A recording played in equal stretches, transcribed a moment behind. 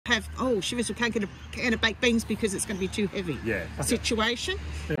oh, shivers, we can't get a can of baked beans because it's going to be too heavy. Yeah. Situation.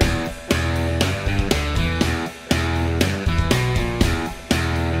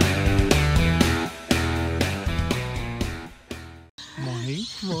 Morning.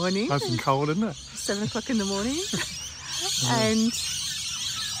 Morning. Nice and cold, isn't it? 7 o'clock in the morning. And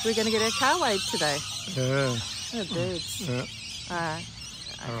we're going to get our car weighed today. Yeah. Oh, dudes. Yeah.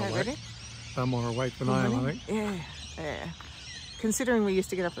 Okay, ready? They're more awake than I am, I think. Yeah. Considering we used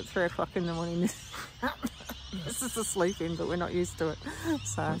to get up at 3 o'clock in the morning, this is a sleep in, but we're not used to it.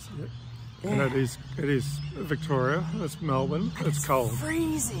 So, yeah. And it is Victoria, it's Melbourne, it's cold.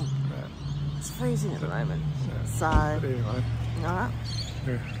 Freezing. Yeah. It's freezing at the moment. Yeah. So, But anyway, alright.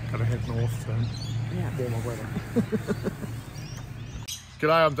 yeah, gotta head north to warmer weather.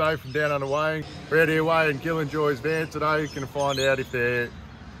 G'day, I'm Dave from Down Under Weighing. We're out here weighing Gil and Joy's van today. We're going to find out if they're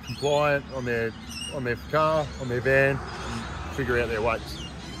compliant on their car, on their van, and figure out their weights.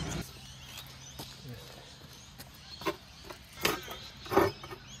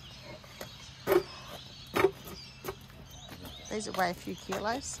 These will weigh a few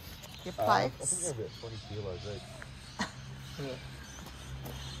kilos. Your I plates. think they're about 20 kilos each.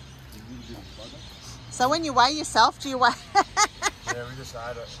 So when you weigh yourself, do you weigh? Yeah, we just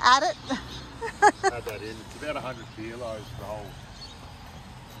add it. Add it? Add that in. It's about 100 kilos, the whole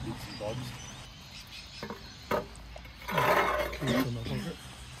bits and bobs. Keep them up a bit.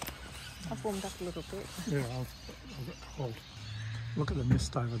 I've warmed up a little bit. Yeah, I've got cold. Look at the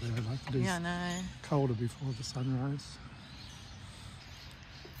mist over there, like it is Yeah, I know. colder before the sunrise.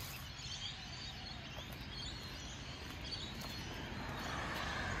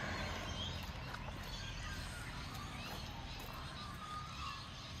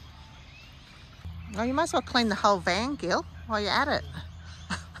 Oh, you might as well clean the whole van, Gil, while you're at it.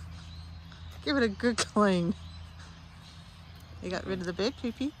 Give it a good clean. You got rid of the bird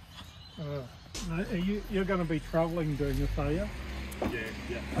poopy? You're going to be travelling during this, are you? Yeah.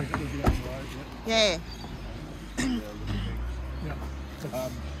 Take it with you on the road, Yeah. yeah.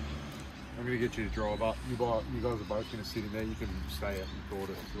 I'm going to get you to drive up. You guys are both going to sit in there. You can stay out and record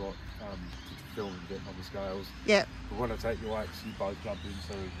it if you like, to film and get on the scales. Yep. But when I take your weights, you both jump in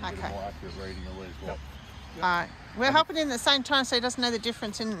so you get a more accurate reading of where's what. All right. We're hopping in at the same time so he doesn't know the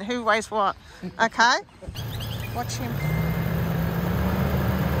difference in who weighs what. Okay? Watch him.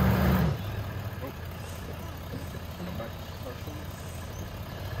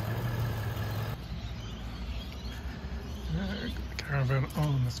 Caravan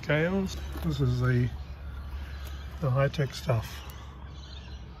on the scales. This is the high-tech stuff.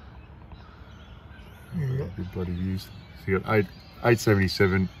 Good bloody views. So you got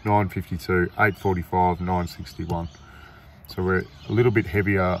 877, 952, 845, 961. So we're a little bit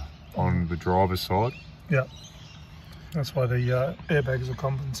heavier on the driver's side. Yeah. That's why the airbags are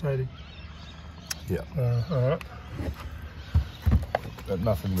compensating. Yeah. All right. But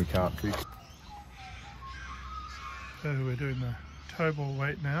nothing we can't fix. So we're doing the toe ball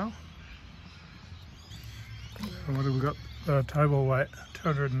weight now. And what have we got? Toe ball weight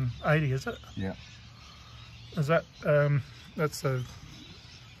 280, is it? Yeah. Is that that's a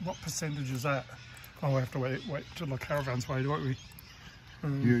what percentage is that? Oh, we have to wait till the caravan's weighed, won't we?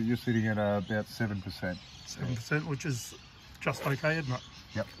 You're sitting at about 7%. 7%, which is just okay, isn't it?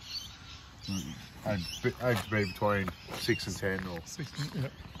 Yep. Age to be between 6 and 10 or 16,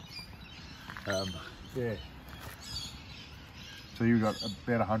 yeah. yeah. So you've got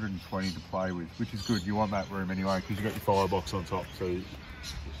about 120 to play with, which is good. You want that room anyway because you've got your firebox on top. So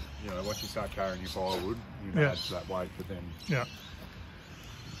you know, once you start carrying your firewood, you can add to that weight, but then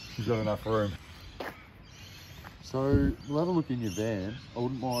you've got enough room. So we'll have a look in your van. I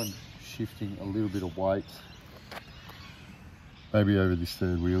wouldn't mind shifting a little bit of weight. Maybe over this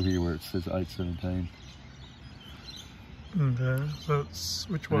third wheel here where it says 817. Okay, so it's,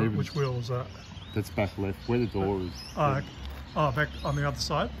 which wheel is that? That's back left, where the door is. Oh, back on the other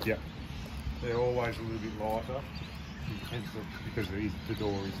side? Yeah. They're always a little bit lighter. Because the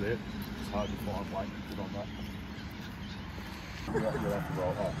door is there. It's hard to find weight to put on that. You'll have to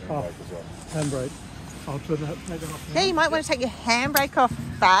roll handbrake as well. Handbrake. I'll turn that, take it off now. Yeah, you might want to take your handbrake off,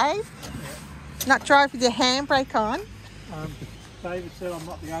 babe. Not drive with your handbrake on. David said I'm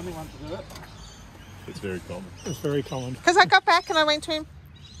not the only one to do it. It's very common. It's very common. Because I got back and I went to him,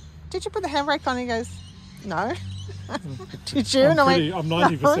 did you put the handbrake on? He goes, no. Did you? I'm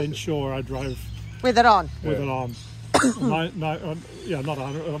 90% sure I drove with it on. With it on. Not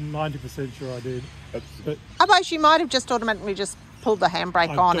 100. I'm 90% sure I did. But Otherwise, you might have just automatically just pulled the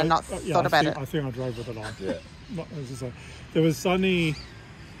handbrake on and not thought about it. I think I drove with it on. Yeah. As I say, there was only.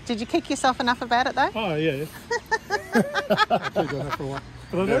 Did you kick yourself enough about it though? Oh yeah. I've been doing that for a while.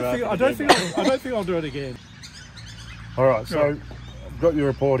 But I don't think I'll do it again. All right, so I've got your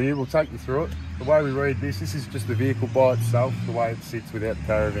report here. We'll take you through it. The way we read this is just the vehicle by itself, the way it sits without the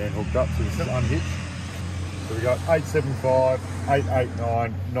caravan hooked up, so this is unhitched. So we got 875,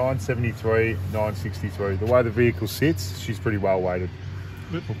 889, 973, 963. The way the vehicle sits, she's pretty well weighted.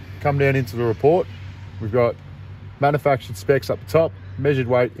 We'll come down into the report. We've got manufactured specs up the top, measured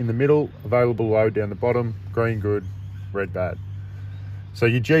weight in the middle, available load down the bottom, green good, red bad. So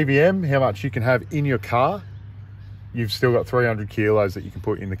your GVM, how much you can have in your car, you've still got 300 kilos that you can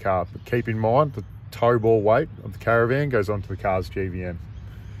put in the car. But keep in mind, the tow ball weight of the Caravan goes onto the car's GVM.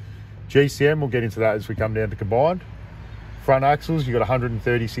 GCM, we'll get into that as we come down to combined. Front axles, you've got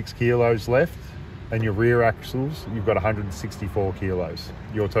 136 kilos left, and your rear axles, you've got 164 kilos.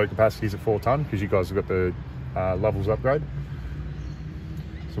 Your tow capacity is at 4 tonne because you guys have got the levels upgrade.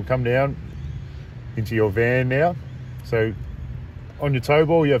 So we'll come down into your van now. So on your tow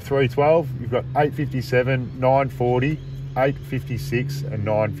ball, you have 312, you've got 857, 940, 856, and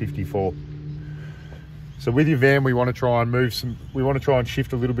 954. So with your van, we want to try and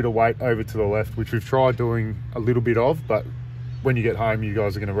shift a little bit of weight over to the left, which we've tried doing a little bit of, but when you get home, you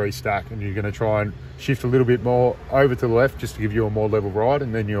guys are going to restack and you're going to try and shift a little bit more over to the left just to give you a more level ride,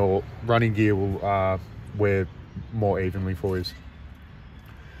 and then your running gear will wear more evenly for you.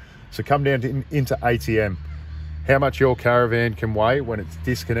 So come down into ATM. How much your Caravan can weigh when it's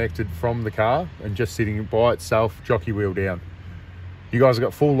disconnected from the car and just sitting by itself, jockey wheel down. You guys have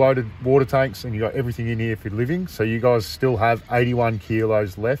got full loaded water tanks and you got everything in here for living. So you guys still have 81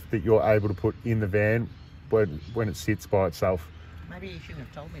 kilos left that you're able to put in the van when it sits by itself. Maybe you shouldn't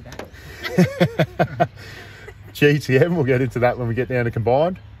have told me that. GTM, we'll get into that when we get down to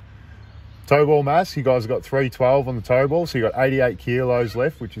combined. Tow ball mass, you guys have got 312 on the tow ball, so you've got 88 kilos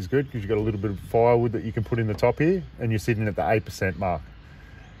left, which is good because you've got a little bit of firewood that you can put in the top here, and you're sitting at the 8% mark.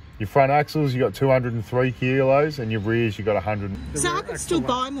 Your front axles, you got 203 kilos, and your rears, you got 100. So I could still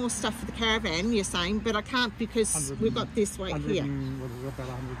buy more stuff for the Caravan, you're saying, but I can't because we've got this weight here. What is it, about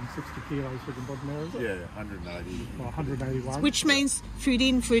 160 kilos we can put there, is it? Yeah, 180. Or 181. Which means food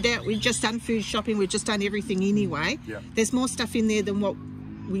in, food out. We've just done food shopping, we've just done everything anyway. Yeah. There's more stuff in there than what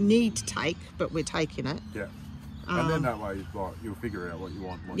we need to take, but we're taking it. Yeah. And then that way, you'll figure out what you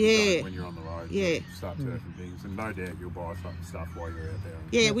want when you're on the road. Yeah. Start surfing things, and no doubt you'll buy some stuff while you're out there.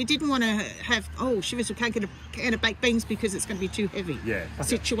 Yeah, we didn't want to have, oh, shivers, we can't get a can of baked beans because it's going to be too heavy. Yeah.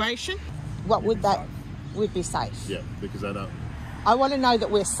 Situation. What would that would be safe? Yeah, because I don't. I want to know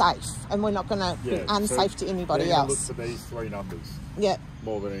that we're safe and we're not going to be unsafe to anybody else. Look for these 3 numbers. Yeah.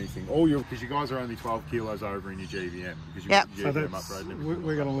 More than anything. Because you guys are only 12 kilos over in your GVM. Because you've got GVM upgrade.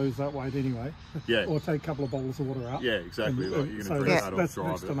 We're going to lose that weight anyway. Yeah. Or take a couple of bottles of water out. Yeah, exactly. You're going to drink that that's off,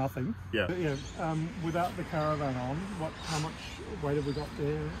 next drive to it. nothing. Yeah. But yeah. Without the Caravan on, how much weight have we got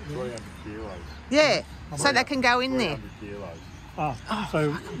there? 300 kilos. Yeah. So that can go in 300 there. kilos.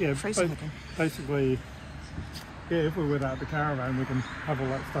 So yeah, freezing again. basically, yeah, if we're without the Caravan, we can have all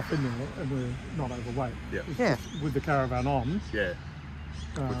that stuff in there and we're not overweight. Yeah. It's Yeah. just with the Caravan on. Yeah.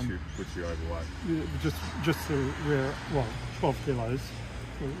 Puts you overweight. Just so we're 12 kilos,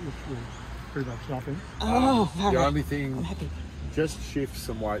 which we're pretty much nothing. Oh, The only thing, I'm happy. just shift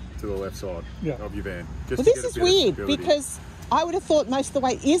some weight to the left side of your van. Just Well, to this get a is bit of weird stability. because I would have thought most of the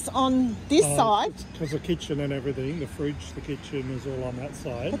weight is on this side. Because the kitchen and everything, the fridge, the kitchen is all on that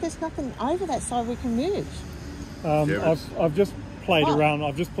side. But there's nothing over that side we can move. I've just played What? around.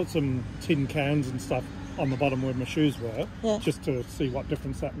 I've just put some tin cans and stuff on the bottom where my shoes were, just to see what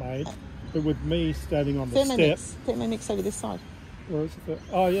difference that made. But with me standing on the step, Thermomix over this side. where is it?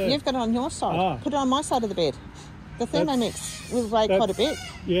 Oh yeah, You've got it on your side. Ah. Put it on my side of the bed. The Thermomix will weigh quite a bit.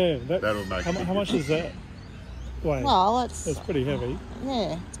 Yeah, That'll make how much is that? Weigh? Well, it's pretty heavy.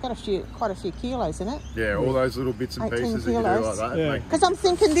 Yeah, it's got quite a few kilos in it. Yeah, all those little bits and 18 pieces that you do like kilos. that. Yeah. Because I'm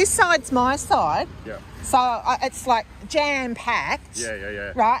thinking this side's my side, Yeah. so it's like jam packed.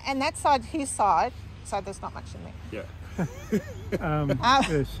 Yeah. Right, and that side, his side, so there's not much in there. Yeah.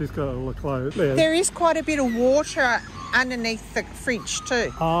 Yeah, she's got all the clothes. Yeah. There is quite a bit of water underneath the fridge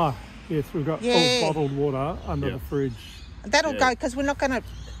too. Ah, yes, we've got all bottled water under the fridge. That'll go because we're not going to.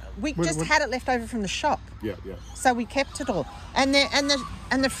 We just had it left over from the shop. Yeah. So we kept it all, and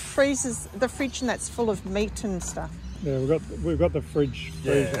the freezers, the fridge, and that's full of meat and stuff. Yeah, we've got the fridge.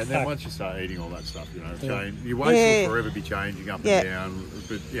 Yeah, and then packed. once you start eating all that stuff, your weight will forever be changing up and down.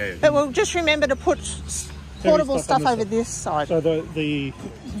 But we'll just remember to put portable stuff over this side. So the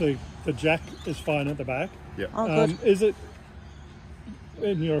jack is fine at the back. Yeah. Oh, good. Is it,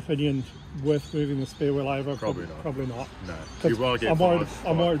 in your opinion, worth moving the spare wheel over? Probably not. Probably not. No. You might get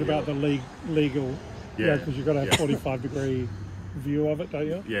I'm worried about the legal. Yeah, because you've got to have 45 degree view of it, don't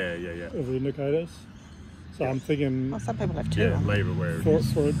you? Yeah. Of the indicators. So I'm thinking, Well, some people have two. Yeah, leave it where it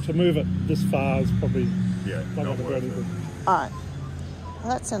is. for it to move it this far is probably not going to do worth anything. Alright. Well,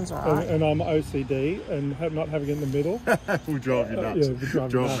 that sounds alright. And I'm OCD and not having it in the middle. We'll drive you nuts. Yeah, we'll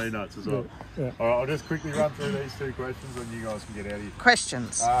drive me nuts as well. Yeah. All right, I'll just quickly run through these 2 questions and you guys can get out of here.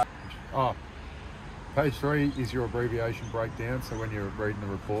 Questions. Page 3 is your abbreviation breakdown. So when you're reading the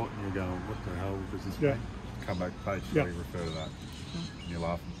report and you're going, what the hell does this mean? Come back to page 3, refer to that. And you're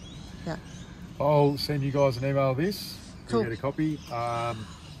laughing. Yeah. I'll send you guys an email of this. Cool. You get a copy.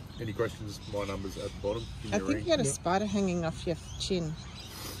 Any questions? My number's at the bottom. I think you had a spider hanging off your chin.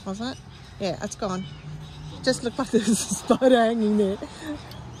 Was it? Yeah, it's gone. Just looked like there's a spider hanging there.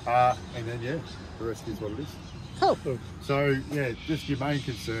 And then, the rest is what it is. Cool. So, just your main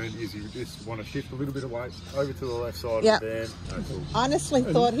concern is you just want to shift a little bit of weight over to the left side of the van. That's all. Honestly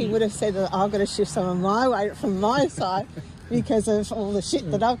thought he would have said that I've got to shift some of my weight from my side because of all the shit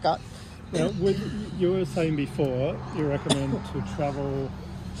that I've got. Now, you were saying before, you recommend to travel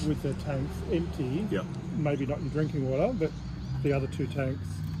with the tanks empty. Yep. Maybe not your drinking water, but the other 2 tanks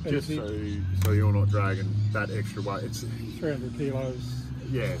Just empty. so you're not dragging that extra weight. It's 300 kilos.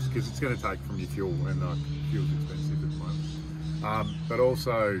 Yes, because it's going to take from your fuel, and fuel's expensive at the moment. But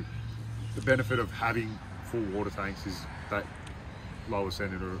also, the benefit of having full water tanks is that lower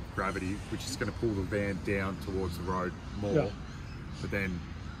centre of gravity, which is going to pull the van down towards the road more. Yeah. But then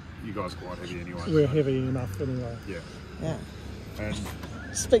you guys are quite heavy anyway. We're heavy enough anyway. Yeah. And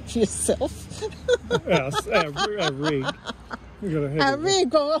Speak for yourself. Our rig. We got a heavy Our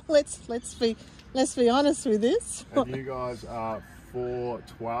rig. Well, let's be honest with this. and you guys are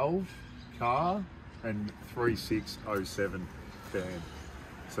 412 car and 3607 van.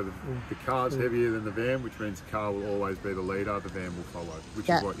 So the car's heavier than the van, which means the car will always be the leader, the van will follow, which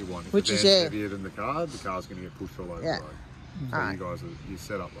is what you want. If Which the is van's heavier than the car's going to get pushed all over the road. So Right. you guys you're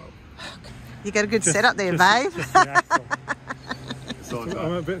set up well. You got a good setup there, babe. Just the axle. Besides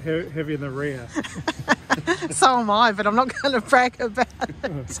I'm a that, bit heavy in the rear. So am I, but I'm not going to brag about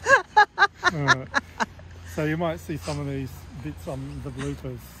it. So you might see some of these bits on the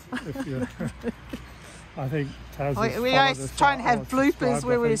bloopers. If you, I think Taz We always try and have bloopers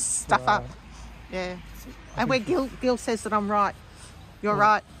where we stuff up. Yeah. And where Gil says that I'm right. You're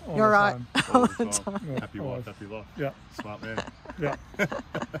right. You're right. all the time. Happy wife, happy life. Yeah. Smart man. Yeah.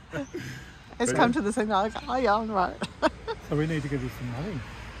 It's come to the thing like, oh yeah, I'm right. So we need to give you some money.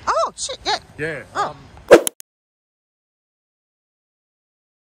 Oh shit, yeah. Yeah. Oh.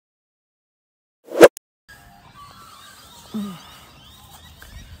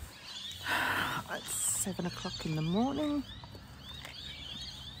 It's 7 o'clock in the morning.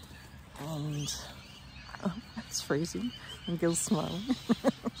 And it's freezing. And Gil's smiling.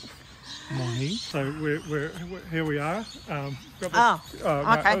 Money. So we're here we are. Okay. No,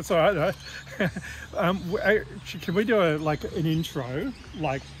 it's all right. No. Can we do an intro?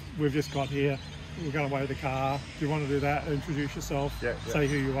 Like we've just got here. We're going away with the car. Do you want to do that? Introduce yourself. Yeah. Say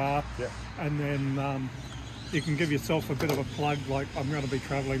who you are. Yeah. And then you can give yourself a bit of a plug. Like I'm going to be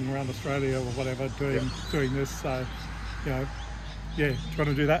travelling around Australia or whatever, doing this. So, you know, do you want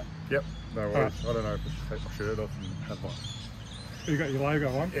to do that? Yep. No worries. Right. I don't know if I should take my shirt off and have one. You got your logo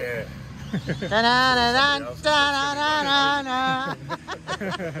on. Yeah. So I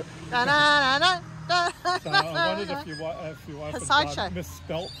wondered if your wife had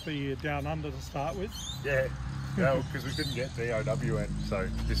misspelt the down under to start with. Yeah. No, because we couldn't get DOWN, so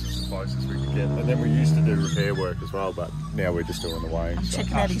this is the closest we could get. And then we used to do repair work as well, but now we're just doing the weighing. I'm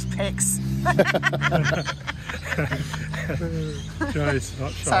checking out his pecs. Joe's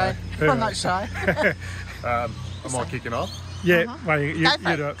not shy. Sorry, I'm not shy. Am I kicking off? Yeah, well, go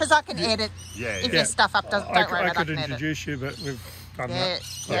for it, because I can edit. Yeah. If your stuff up doesn't, don't worry I about it. could introduce you, but we've done that.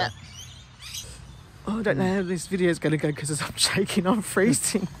 Yeah. Oh, I don't know how this video is going to go because I'm shaking, I'm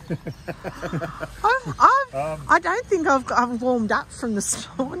freezing. I don't think I've warmed up from this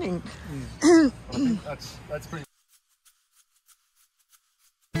morning. I think that's pretty